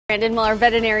Brandon Muller,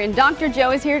 Veterinarian Dr.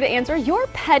 Joe is here to answer your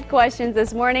pet questions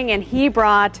this morning, and he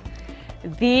brought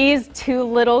these two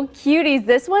little cuties.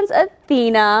 This one's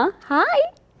Athena. Hi.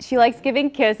 She likes giving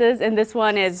kisses, and this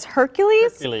one is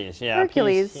Hercules. Hercules, yeah.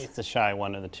 Hercules. He's the shy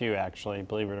one of the two, actually,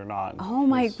 believe it or not. Oh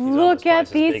my, look at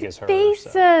these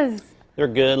faces. They're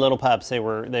good little pups. They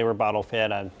were bottle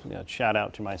fed. Shout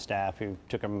out to my staff who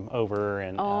took them over,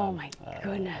 and oh my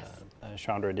goodness.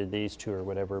 Chandra did these two or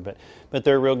whatever, but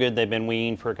they're real good. They've been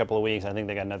weaned for a couple of weeks. I think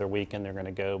they got another week and they're going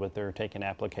to go, but they're taking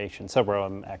applications. Several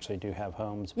of them actually do have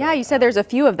homes. Yeah, you said there's a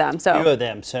few of them. So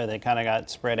they kind of got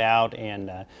spread out, and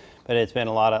but it's been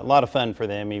a lot of fun for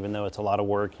them, even though it's a lot of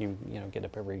work. You get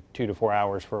up every 2 to 4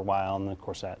 hours for a while, and of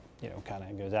course that kind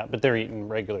of goes out. But they're eating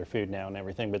regular food now and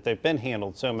everything. But they've been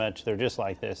handled so much. They're just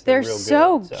like this. They're real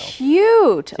so good.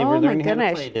 cute. See, oh my goodness. How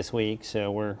to play this week,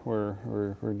 so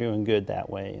we're doing good that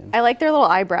way. And I like their little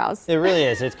eyebrows. It really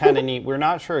is. It's kind of neat. We're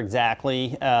not sure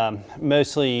exactly.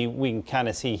 Mostly we can kind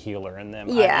of see healer in them.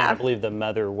 Yeah. I believe the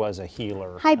mother was a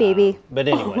healer. Hi, baby. But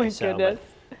anyway, oh my goodness.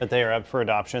 But they are up for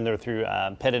adoption. They're through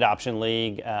Pet Adoption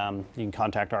League. You can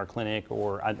contact our clinic,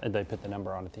 or they put the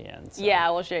number on at the end. So.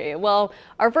 Yeah, we'll show you. Well,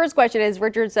 our first question is,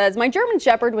 Richard says, my German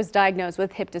Shepherd was diagnosed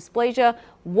with hip dysplasia.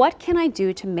 What can I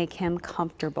do to make him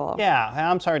comfortable? Yeah,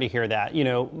 I'm sorry to hear that,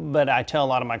 but I tell a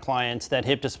lot of my clients that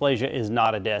hip dysplasia is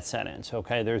not a death sentence,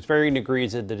 okay? There's varying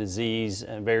degrees of the disease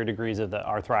and varying degrees of the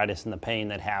arthritis and the pain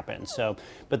that happens. So,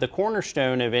 but the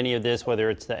cornerstone of any of this, whether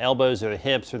it's the elbows or the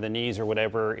hips or the knees or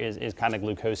whatever, is kind of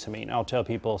glucosamine. I'll tell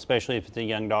people, especially if it's a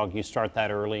young dog, you start that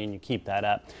early and you keep that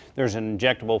up. There's an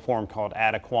injectable form called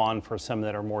Adequan for some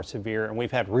that are more severe, and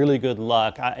we've had really good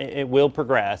luck. It will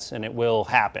progress and it will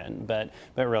happen, but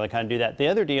really kind of do that. The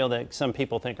other deal that some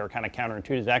people think are kind of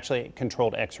counterintuitive is actually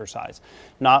controlled exercise.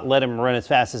 Not let them run as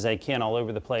fast as they can all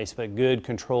over the place, but good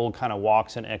controlled kind of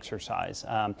walks and exercise.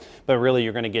 But really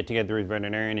you're going to get together with a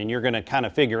veterinarian and you're going to kind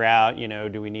of figure out,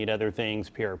 do we need other things,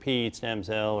 PRP, stem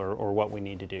cell, or what we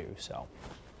need to do. So. All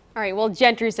right, well,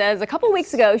 Gentry says a couple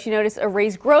weeks ago she noticed a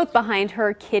raised growth behind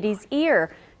her kitty's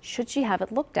ear. Should she have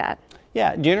it looked at?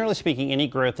 Yeah, generally speaking, any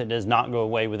growth that does not go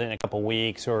away within a couple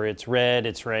weeks, or it's red,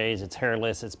 it's raised, it's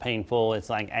hairless, it's painful, it's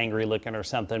like angry looking or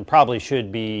something, probably should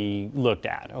be looked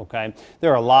at, okay? There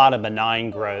are a lot of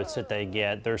benign growths that they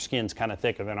get. Their skin's kind of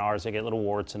thicker than ours. They get little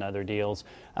warts and other deals.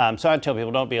 So I tell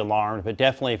people don't be alarmed, but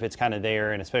definitely if it's kind of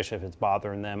there, and especially if it's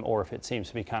bothering them, or if it seems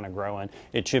to be kind of growing,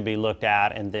 it should be looked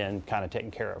at and then kind of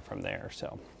taken care of from there.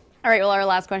 So. All right, well, our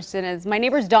last question is, my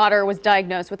neighbor's daughter was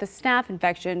diagnosed with a staph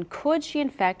infection. Could she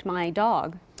infect my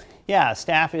dog? Yeah,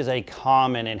 staph is a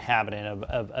common inhabitant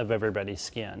of everybody's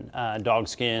skin, dog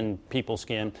skin, people's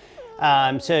skin.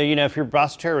 So, if your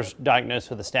Boston was diagnosed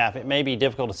with a staph, it may be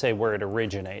difficult to say where it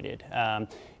originated.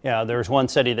 There was one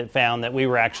study that found that we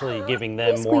were actually giving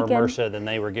them more MRSA than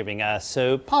they were giving us.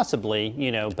 So possibly,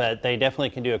 but they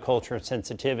definitely can do a culture of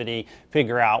sensitivity,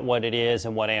 figure out what it is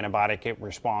and what antibiotic it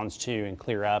responds to and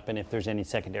clear up, and if there's any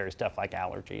secondary stuff like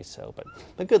allergies. So,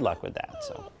 but good luck with that.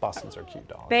 So Bostons are cute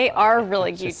dogs. They are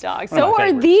really cute dogs. So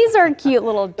these are cute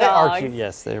little dogs. They are cute,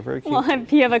 yes, they're very cute. Well,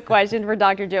 if you have a question for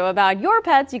Dr. Joe about your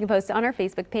pets, you can post it on our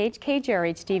Facebook page,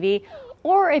 KJRH TV.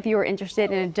 Or if you are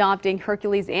interested in adopting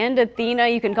Hercules and Athena,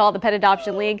 you can call the Pet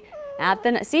Adoption League at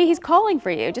the... See, he's calling for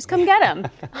you. Just come get him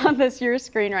on your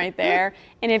screen right there.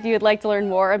 And if you would like to learn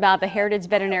more about the Heritage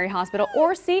Veterinary Hospital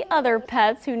or see other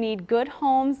pets who need good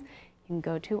homes, you can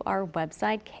go to our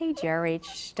website,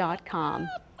 KJRH.com.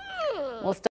 We'll